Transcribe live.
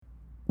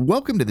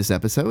Welcome to this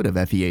episode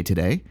of FEA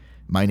Today.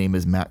 My name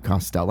is Matt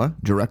Costello,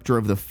 Director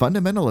of the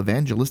Fundamental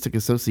Evangelistic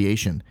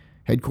Association,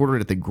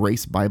 headquartered at the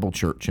Grace Bible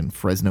Church in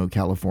Fresno,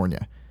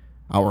 California.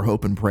 Our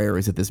hope and prayer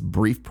is that this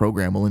brief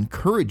program will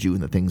encourage you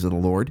in the things of the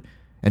Lord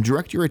and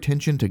direct your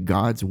attention to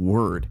God's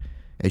Word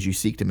as you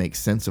seek to make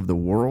sense of the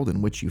world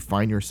in which you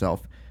find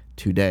yourself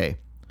today.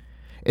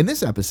 In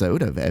this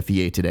episode of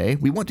FEA Today,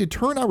 we want to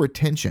turn our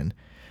attention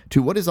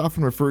to what is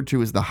often referred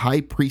to as the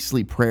high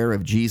priestly prayer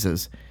of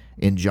Jesus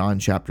in John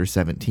chapter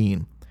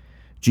 17.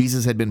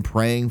 Jesus had been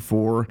praying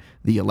for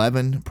the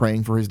 11,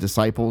 praying for his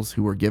disciples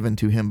who were given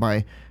to him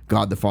by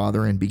God the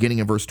Father. And beginning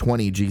in verse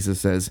 20,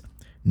 Jesus says,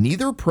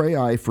 "Neither pray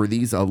I for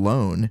these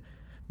alone,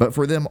 but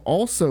for them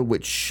also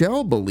which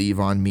shall believe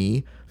on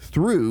me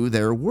through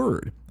their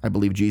word." I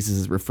believe Jesus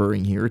is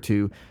referring here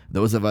to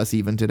those of us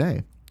even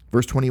today.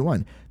 Verse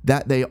 21,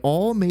 "That they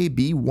all may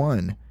be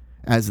one,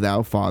 as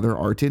thou, Father,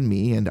 art in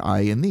me, and I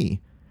in thee,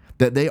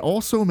 that they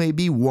also may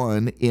be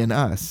one in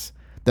us,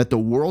 that the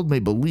world may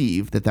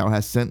believe that thou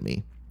hast sent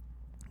me.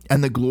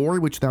 And the glory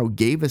which thou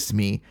gavest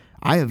me,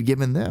 I have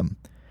given them,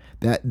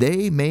 that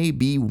they may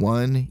be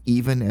one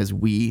even as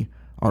we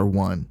are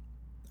one.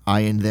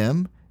 I in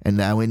them, and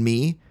thou in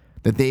me,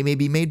 that they may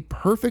be made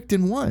perfect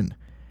in one,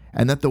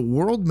 and that the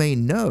world may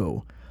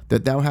know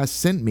that thou hast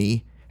sent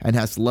me, and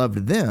hast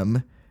loved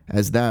them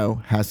as thou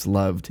hast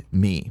loved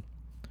me."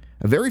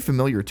 A very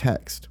familiar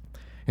text.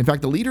 In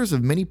fact, the leaders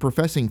of many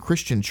professing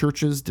Christian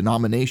churches,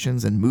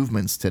 denominations, and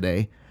movements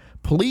today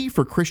plea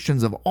for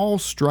Christians of all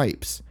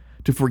stripes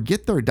to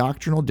forget their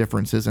doctrinal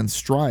differences and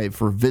strive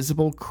for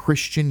visible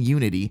Christian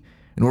unity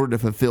in order to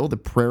fulfill the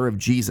prayer of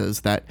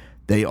Jesus that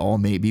they all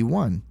may be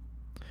one.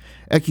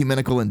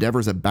 Ecumenical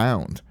endeavors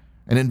abound,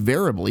 and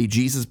invariably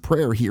Jesus'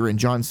 prayer here in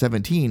John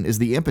 17 is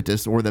the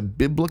impetus or the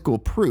biblical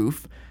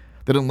proof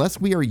that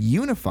unless we are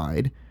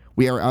unified,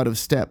 we are out of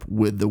step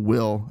with the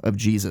will of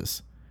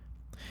Jesus.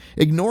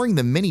 Ignoring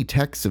the many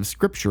texts of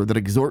Scripture that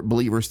exhort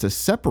believers to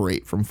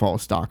separate from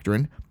false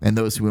doctrine and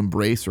those who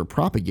embrace or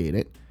propagate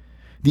it,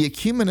 the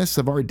ecumenists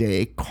of our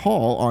day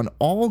call on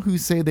all who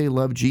say they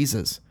love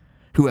Jesus,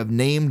 who have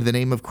named the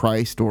name of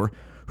Christ or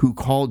who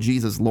call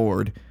Jesus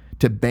Lord,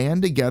 to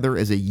band together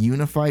as a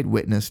unified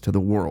witness to the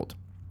world.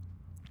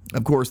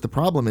 Of course, the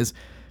problem is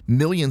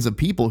millions of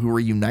people who are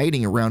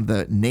uniting around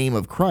the name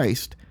of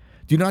Christ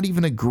do not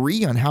even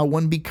agree on how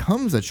one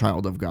becomes a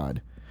child of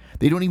God.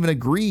 They don't even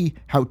agree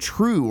how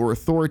true or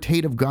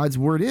authoritative God's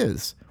word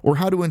is, or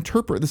how to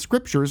interpret the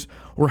scriptures,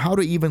 or how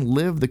to even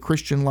live the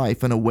Christian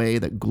life in a way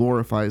that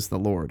glorifies the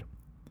Lord.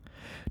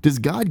 Does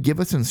God give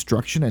us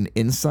instruction and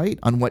insight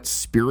on what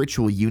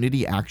spiritual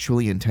unity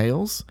actually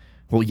entails?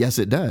 Well, yes,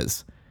 it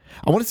does.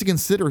 I want us to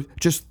consider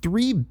just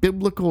 3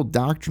 biblical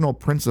doctrinal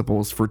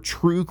principles for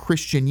true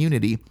Christian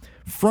unity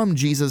from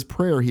Jesus'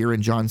 prayer here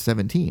in John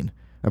 17.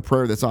 A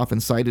prayer that's often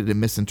cited and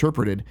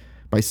misinterpreted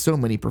by so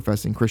many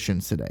professing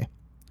Christians today.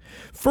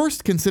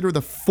 First, consider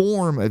the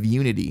form of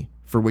unity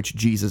for which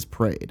Jesus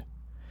prayed.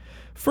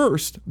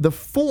 First, the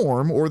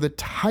form or the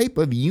type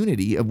of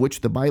unity of which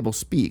the Bible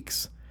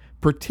speaks,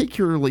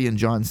 particularly in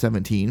John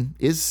 17,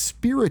 is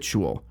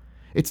spiritual.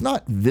 It's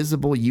not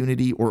visible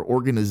unity or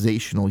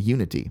organizational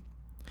unity.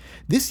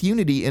 This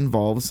unity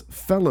involves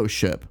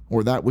fellowship,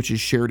 or that which is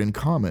shared in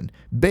common,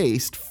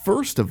 based,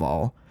 first of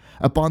all,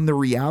 upon the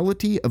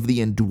reality of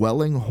the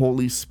indwelling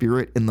Holy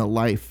Spirit in the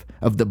life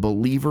of the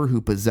believer who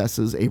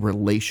possesses a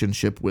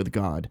relationship with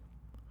God.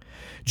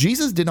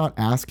 Jesus did not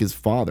ask his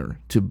Father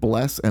to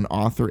bless and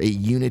author a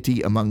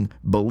unity among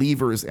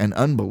believers and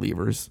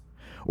unbelievers,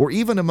 or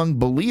even among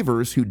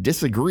believers who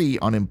disagree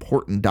on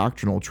important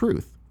doctrinal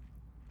truth.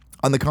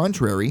 On the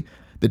contrary,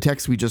 the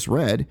text we just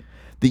read,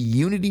 the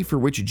unity for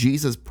which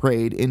Jesus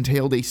prayed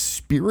entailed a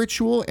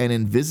spiritual and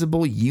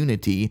invisible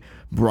unity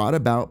brought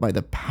about by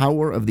the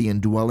power of the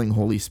indwelling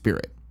Holy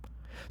Spirit.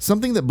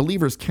 Something that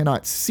believers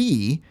cannot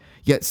see,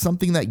 yet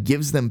something that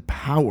gives them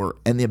power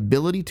and the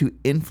ability to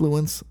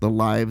influence the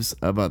lives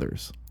of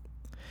others.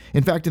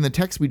 In fact, in the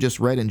text we just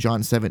read in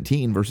John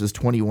 17, verses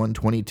 21,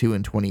 22,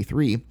 and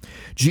 23,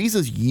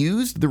 Jesus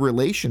used the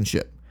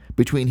relationship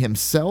between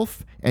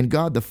himself and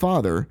God the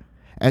Father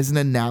as an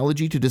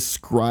analogy to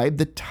describe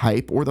the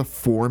type or the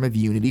form of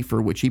unity for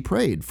which he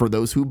prayed, for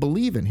those who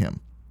believe in him.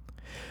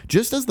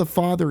 Just as the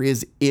Father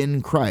is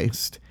in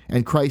Christ,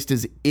 and Christ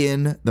is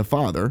in the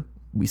Father,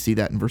 we see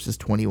that in verses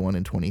 21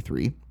 and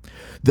 23,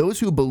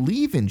 those who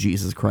believe in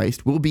Jesus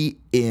Christ will be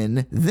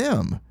in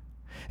them.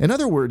 In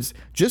other words,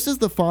 just as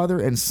the Father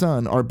and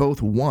Son are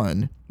both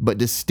one, but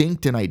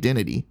distinct in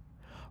identity,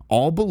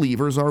 all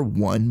believers are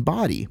one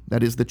body,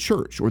 that is the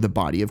church or the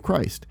body of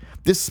Christ,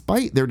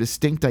 despite their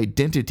distinct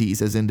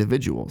identities as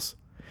individuals.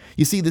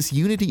 You see, this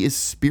unity is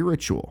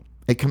spiritual.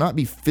 It cannot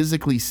be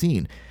physically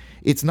seen.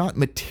 It's not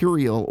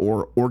material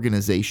or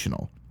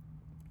organizational.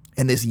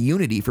 And this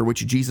unity for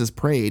which Jesus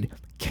prayed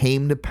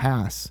came to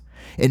pass.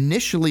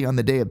 Initially on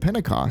the day of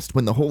Pentecost,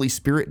 when the Holy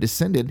Spirit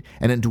descended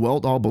and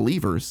indwelt all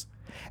believers,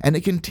 and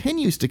it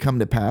continues to come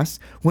to pass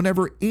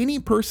whenever any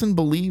person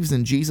believes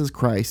in Jesus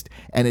Christ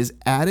and is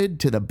added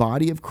to the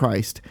body of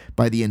Christ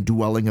by the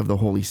indwelling of the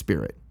Holy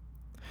Spirit.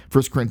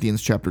 1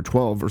 Corinthians chapter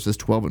 12, verses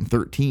 12 and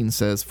 13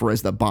 says, "For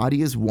as the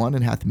body is one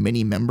and hath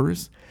many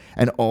members,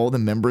 and all the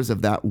members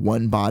of that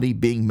one body,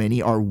 being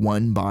many, are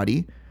one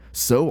body,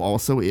 so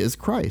also is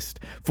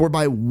Christ. For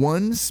by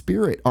one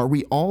Spirit are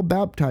we all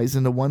baptized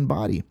into one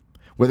body,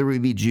 whether we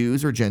be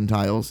Jews or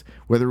Gentiles,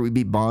 whether we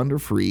be bond or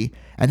free,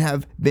 and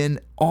have been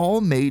all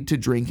made to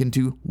drink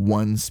into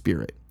one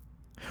Spirit."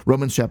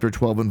 Romans chapter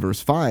 12 and verse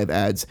 5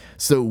 adds,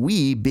 "So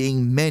we,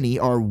 being many,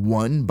 are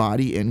one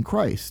body in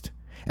Christ,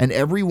 and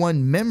every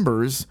one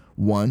members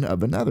one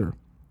of another."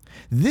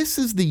 This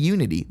is the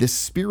unity, this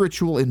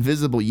spiritual,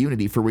 invisible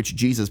unity for which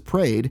Jesus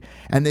prayed,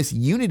 and this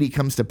unity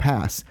comes to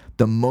pass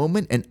the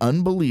moment an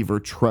unbeliever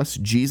trusts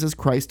Jesus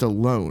Christ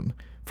alone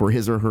for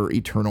his or her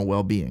eternal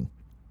well-being.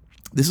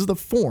 This is the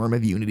form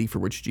of unity for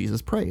which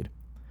Jesus prayed.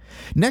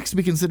 Next,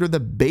 we consider the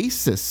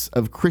basis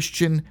of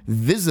Christian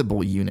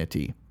visible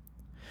unity.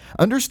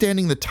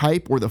 Understanding the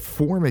type or the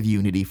form of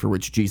unity for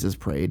which Jesus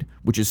prayed,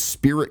 which is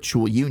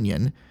spiritual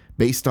union,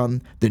 based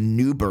on the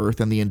new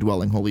birth and the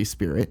indwelling Holy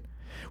Spirit,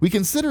 we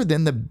consider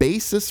then the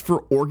basis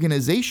for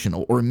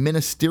organizational or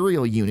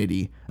ministerial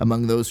unity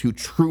among those who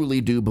truly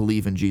do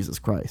believe in Jesus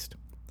Christ.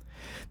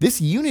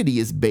 This unity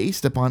is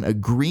based upon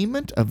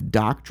agreement of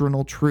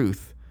doctrinal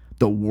truth,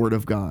 the Word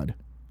of God.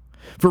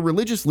 For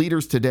religious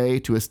leaders today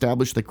to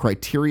establish the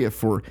criteria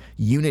for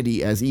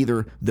unity as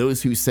either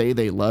those who say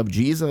they love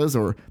Jesus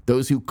or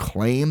those who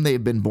claim they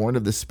have been born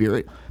of the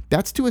Spirit,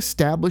 that's to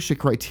establish a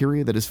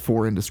criteria that is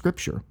foreign to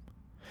Scripture.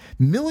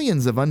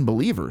 Millions of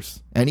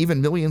unbelievers, and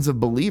even millions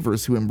of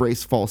believers who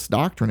embrace false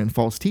doctrine and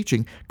false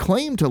teaching,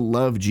 claim to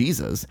love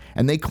Jesus,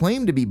 and they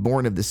claim to be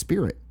born of the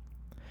Spirit.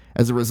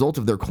 As a result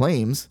of their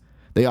claims,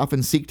 they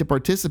often seek to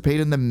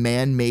participate in the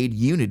man-made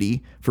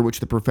unity for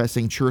which the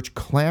professing church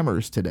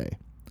clamors today.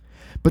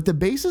 But the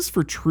basis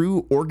for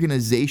true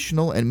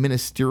organizational and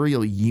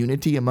ministerial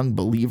unity among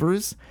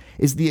believers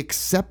is the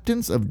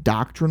acceptance of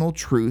doctrinal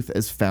truth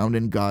as found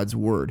in God's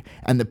Word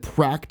and the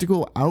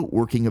practical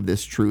outworking of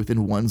this truth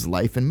in one's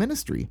life and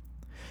ministry.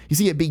 You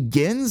see, it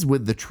begins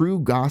with the true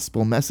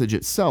gospel message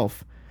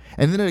itself,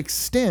 and then it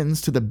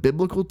extends to the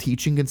biblical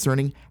teaching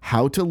concerning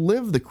how to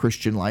live the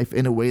Christian life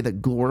in a way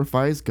that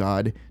glorifies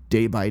God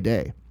day by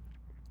day.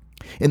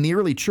 In the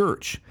early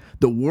church,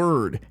 the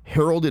word,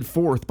 heralded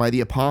forth by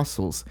the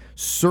apostles,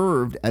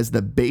 served as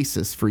the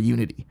basis for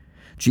unity.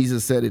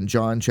 Jesus said in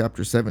John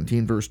chapter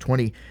 17, verse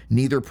 20,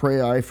 "Neither pray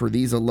I for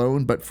these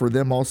alone, but for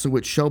them also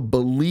which shall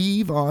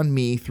believe on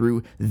me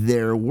through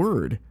their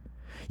word."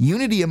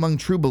 Unity among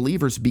true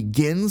believers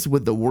begins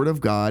with the Word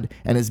of God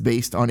and is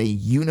based on a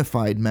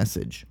unified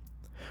message.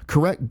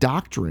 Correct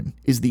doctrine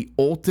is the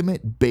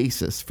ultimate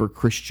basis for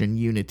Christian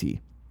unity.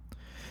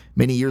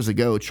 Many years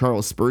ago,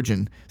 Charles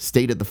Spurgeon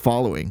stated the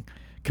following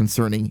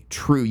concerning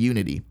true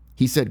unity.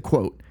 He said,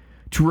 quote,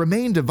 "To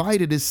remain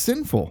divided is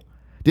sinful.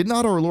 Did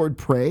not our Lord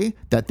pray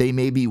that they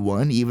may be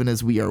one even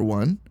as we are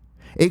one?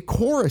 A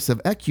chorus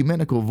of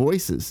ecumenical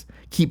voices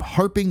keep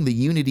harping the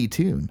unity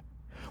tune.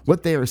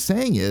 What they are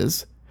saying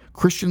is,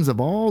 Christians of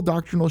all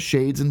doctrinal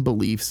shades and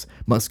beliefs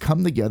must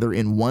come together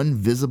in one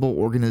visible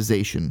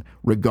organization,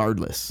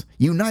 regardless.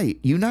 Unite,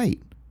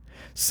 unite.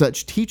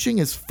 Such teaching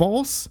is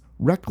false,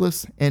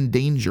 reckless, and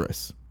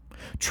dangerous.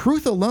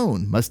 Truth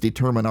alone must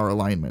determine our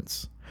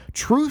alignments.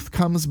 Truth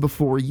comes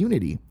before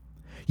unity.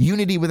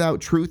 Unity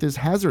without truth is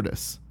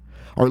hazardous.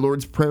 Our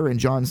Lord's Prayer in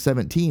John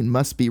 17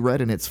 must be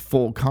read in its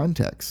full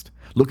context.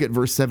 Look at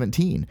verse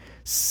 17.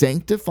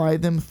 "Sanctify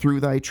them through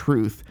thy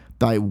truth.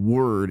 Thy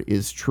word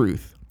is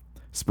truth."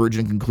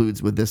 Spurgeon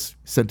concludes with this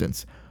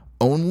sentence,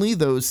 "Only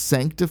those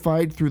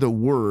sanctified through the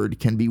word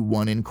can be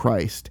one in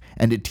Christ,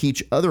 and to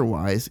teach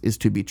otherwise is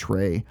to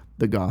betray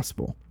the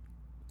gospel."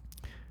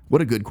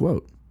 What a good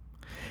quote.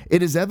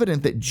 It is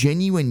evident that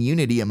genuine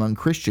unity among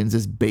Christians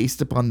is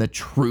based upon the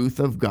truth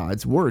of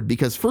God's word,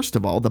 because first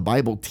of all, the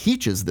Bible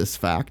teaches this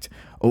fact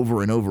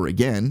over and over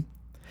again,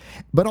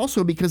 but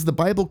also because the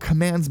Bible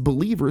commands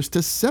believers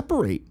to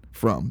separate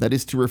from, that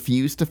is, to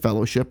refuse to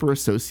fellowship or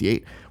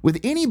associate with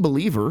any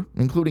believer,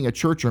 including a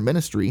church or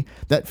ministry,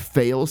 that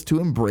fails to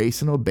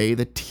embrace and obey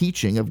the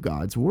teaching of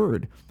God's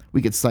word.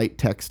 We could cite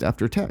text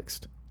after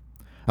text.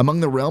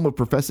 Among the realm of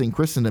professing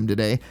Christendom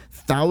today,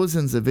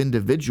 thousands of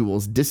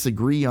individuals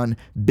disagree on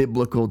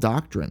biblical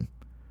doctrine.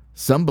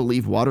 Some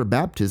believe water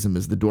baptism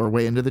is the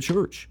doorway into the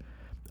church.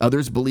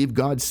 Others believe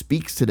God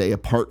speaks today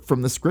apart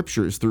from the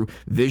scriptures through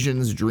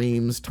visions,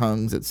 dreams,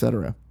 tongues,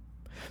 etc.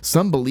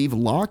 Some believe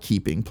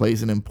law-keeping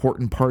plays an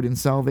important part in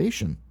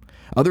salvation.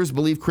 Others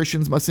believe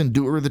Christians must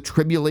endure the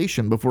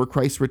tribulation before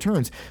Christ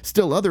returns.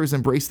 Still others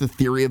embrace the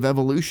theory of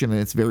evolution in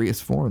its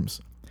various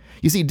forms.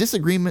 You see,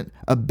 disagreement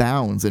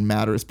abounds in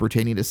matters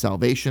pertaining to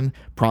salvation,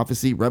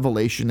 prophecy,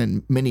 revelation,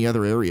 and many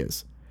other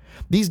areas.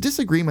 These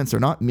disagreements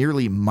are not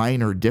merely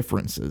minor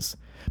differences,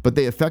 but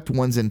they affect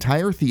one's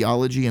entire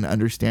theology and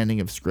understanding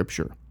of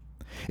Scripture.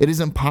 It is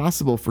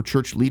impossible for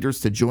church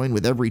leaders to join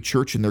with every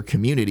church in their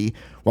community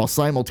while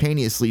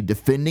simultaneously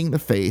defending the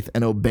faith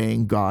and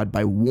obeying God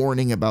by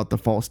warning about the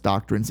false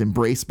doctrines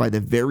embraced by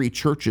the very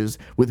churches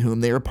with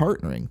whom they are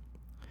partnering.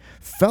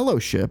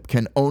 Fellowship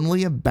can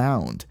only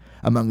abound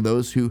among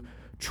those who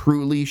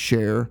truly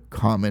share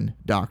common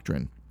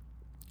doctrine.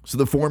 So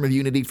the form of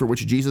unity for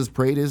which Jesus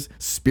prayed is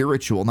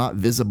spiritual, not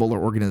visible or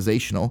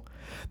organizational.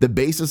 The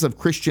basis of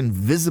Christian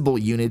visible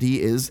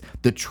unity is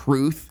the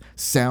truth,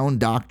 sound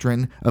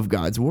doctrine of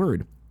God's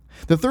word.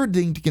 The third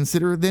thing to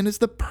consider then is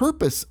the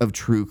purpose of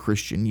true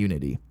Christian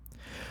unity.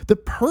 The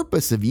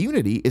purpose of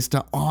unity is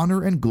to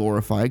honor and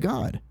glorify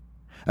God.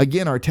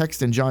 Again, our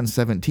text in John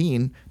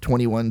 17,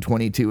 21,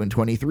 22, and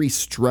 23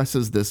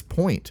 stresses this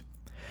point.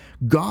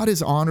 God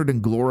is honored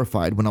and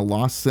glorified when a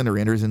lost sinner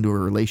enters into a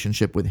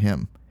relationship with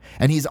him.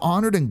 And he's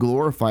honored and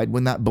glorified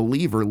when that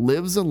believer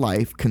lives a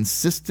life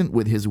consistent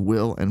with his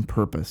will and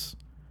purpose.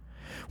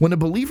 When a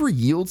believer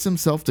yields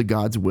himself to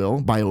God's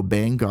will by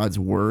obeying God's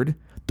word,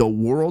 the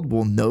world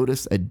will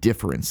notice a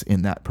difference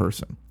in that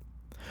person.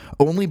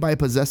 Only by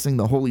possessing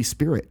the Holy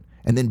Spirit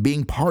and then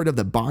being part of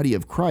the body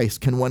of Christ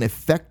can one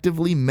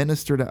effectively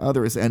minister to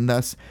others and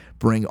thus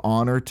bring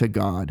honor to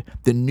God.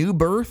 The new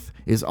birth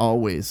is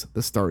always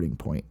the starting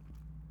point.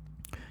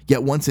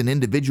 Yet once an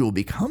individual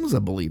becomes a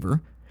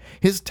believer,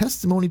 his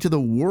testimony to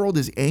the world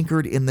is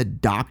anchored in the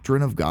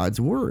doctrine of God's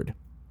word.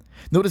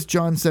 Notice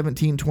John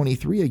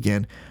 17:23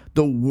 again.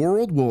 The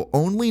world will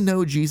only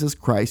know Jesus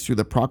Christ through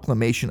the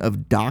proclamation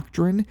of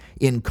doctrine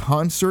in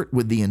concert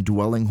with the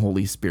indwelling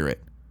Holy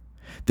Spirit.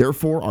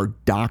 Therefore, our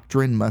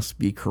doctrine must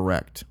be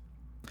correct.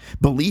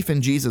 Belief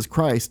in Jesus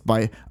Christ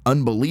by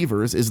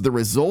unbelievers is the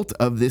result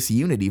of this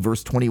unity.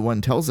 Verse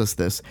 21 tells us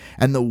this.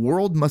 And the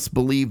world must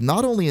believe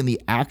not only in the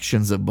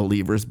actions of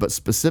believers, but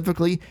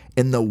specifically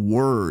in the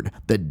word,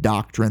 the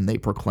doctrine they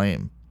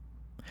proclaim.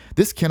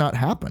 This cannot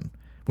happen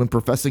when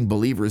professing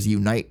believers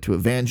unite to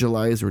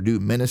evangelize or do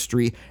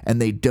ministry,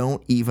 and they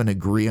don't even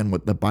agree on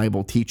what the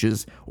Bible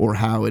teaches or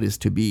how it is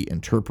to be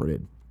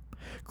interpreted.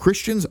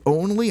 Christians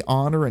only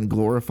honor and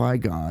glorify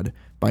God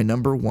by,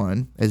 number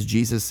one, as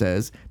Jesus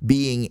says,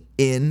 being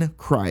in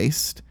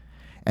Christ,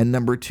 and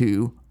number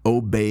two,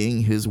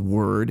 obeying his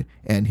word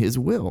and his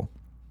will.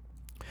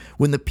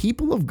 When the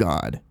people of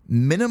God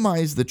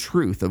minimize the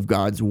truth of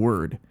God's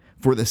word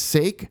for the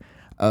sake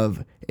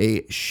of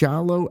a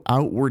shallow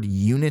outward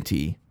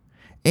unity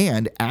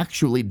and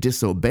actually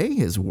disobey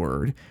his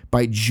word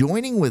by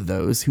joining with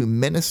those who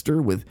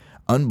minister with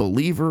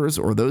unbelievers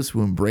or those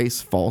who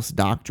embrace false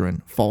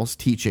doctrine, false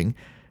teaching,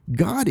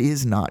 God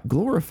is not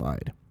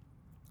glorified.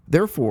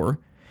 Therefore,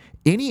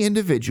 any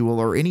individual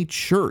or any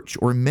church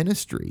or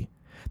ministry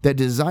that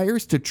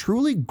desires to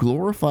truly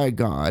glorify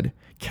God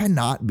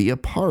cannot be a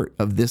part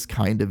of this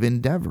kind of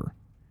endeavor.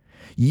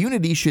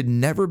 Unity should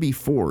never be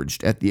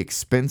forged at the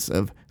expense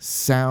of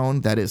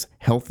sound, that is,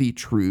 healthy,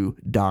 true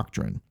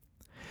doctrine.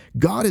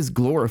 God is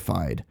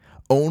glorified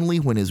only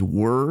when his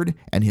word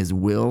and his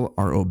will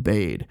are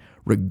obeyed,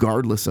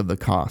 regardless of the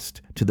cost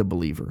to the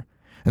believer.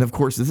 And of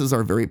course, this is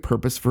our very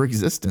purpose for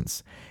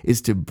existence,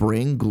 is to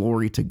bring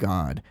glory to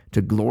God,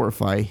 to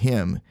glorify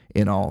him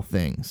in all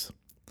things.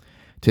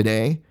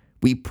 Today,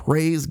 we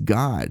praise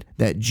God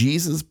that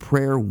Jesus'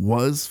 prayer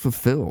was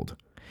fulfilled.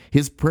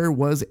 His prayer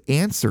was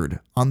answered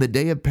on the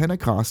day of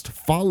Pentecost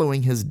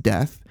following his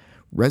death,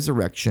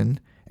 resurrection,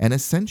 and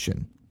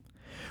ascension.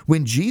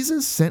 When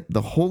Jesus sent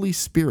the Holy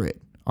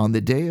Spirit on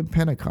the day of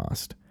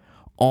Pentecost,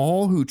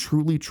 all who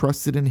truly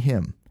trusted in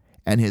him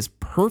and his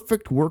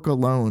perfect work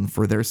alone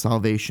for their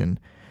salvation,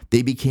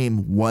 they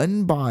became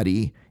one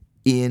body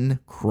in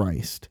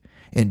Christ,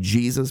 and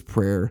Jesus'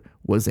 prayer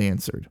was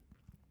answered.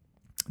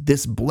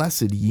 This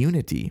blessed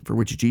unity for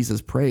which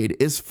Jesus prayed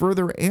is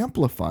further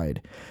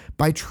amplified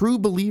by true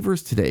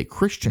believers today,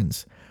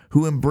 Christians,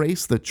 who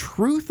embrace the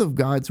truth of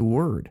God's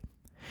word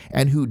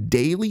and who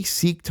daily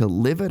seek to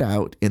live it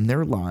out in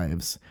their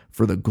lives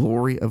for the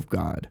glory of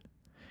God.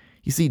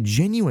 You see,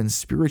 genuine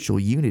spiritual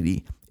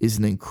unity is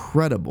an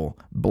incredible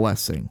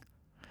blessing.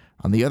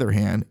 On the other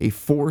hand, a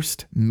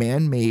forced,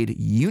 man-made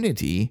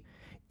unity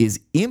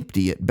is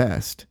empty at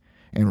best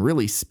and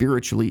really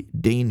spiritually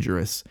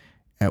dangerous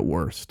at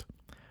worst.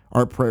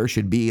 Our prayer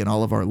should be in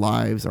all of our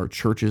lives, our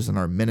churches, and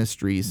our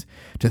ministries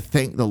to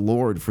thank the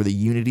Lord for the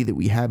unity that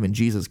we have in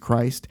Jesus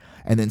Christ,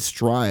 and then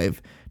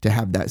strive to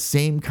have that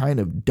same kind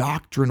of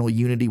doctrinal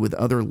unity with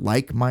other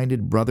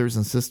like-minded brothers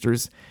and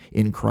sisters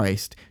in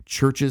Christ,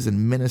 churches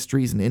and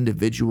ministries and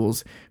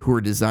individuals who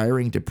are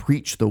desiring to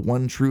preach the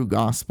one true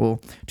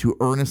gospel, to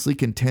earnestly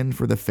contend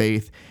for the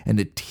faith, and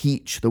to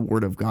teach the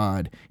Word of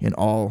God in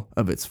all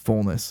of its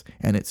fullness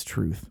and its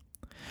truth.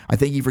 I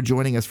thank you for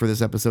joining us for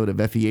this episode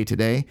of FEA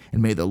Today,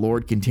 and may the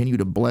Lord continue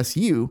to bless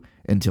you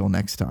until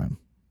next time.